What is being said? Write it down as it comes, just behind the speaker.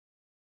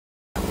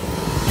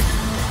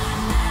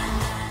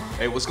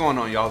Hey, what's going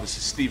on, y'all? This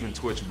is Steven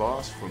Twitch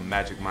Boss from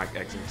Magic Mike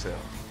XXL.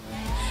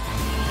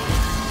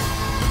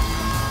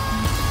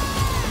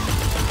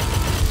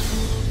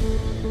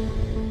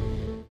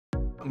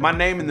 My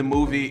name in the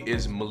movie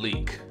is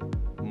Malik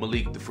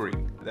the Freak.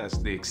 That's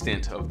the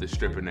extent of the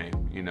stripper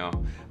name, you know?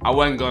 I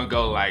wasn't gonna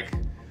go like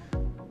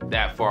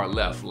that far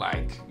left,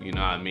 like, you know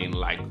what I mean,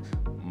 like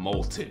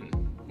Molten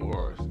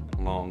or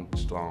Long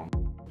Strong.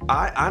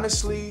 I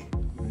honestly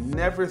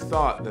never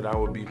thought that I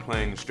would be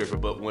playing a stripper,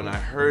 but when I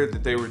heard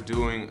that they were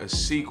doing a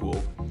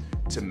sequel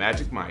to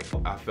Magic Mike,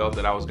 I felt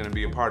that I was gonna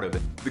be a part of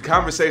it. The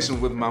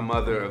conversation with my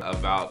mother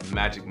about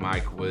Magic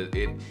Mike was,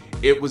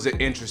 it was an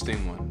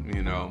interesting one,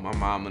 you know. My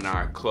mom and I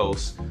are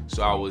close,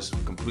 so I was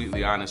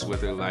completely honest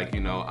with her, like,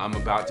 you know, I'm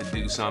about to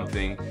do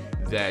something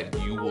that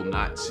you will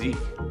not see,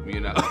 you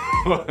know.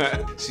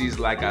 She's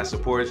like, I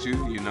support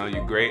you, you know,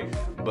 you're great,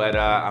 but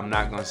I'm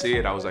not gonna see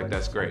it. I was like,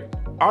 that's great.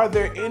 Are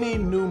there any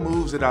new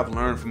moves that I've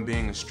learned from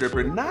being a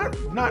stripper? Not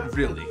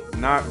really.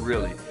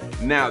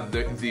 Now,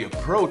 the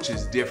approach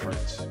is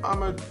different.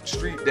 I'm a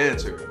street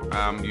dancer.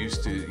 I'm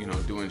used to, you know,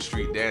 doing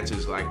street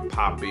dances like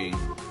popping,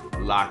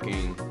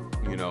 locking,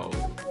 you know,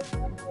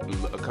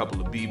 a couple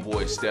of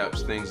b-boy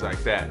steps, things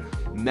like that.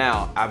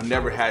 Now, I've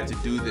never had to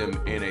do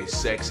them in a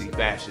sexy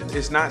fashion.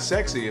 It's not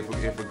sexy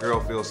if a girl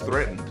feels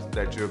threatened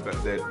that you're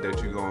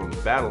going to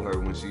battle her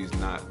when she's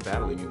not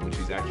battling you, when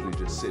she's actually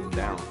just sitting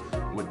down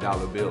with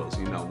dollar bills.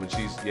 You know, when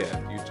she's,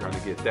 yeah, you're trying to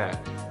get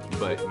that,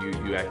 but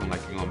you acting like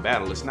you're gonna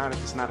battle. It's not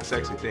a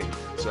sexy thing.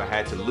 So I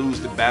had to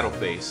lose the battle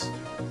face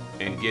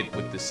and get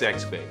with the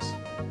sex face,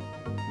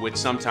 which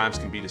sometimes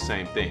can be the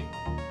same thing.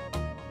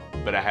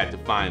 But I had to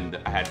find the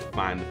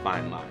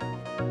fine line.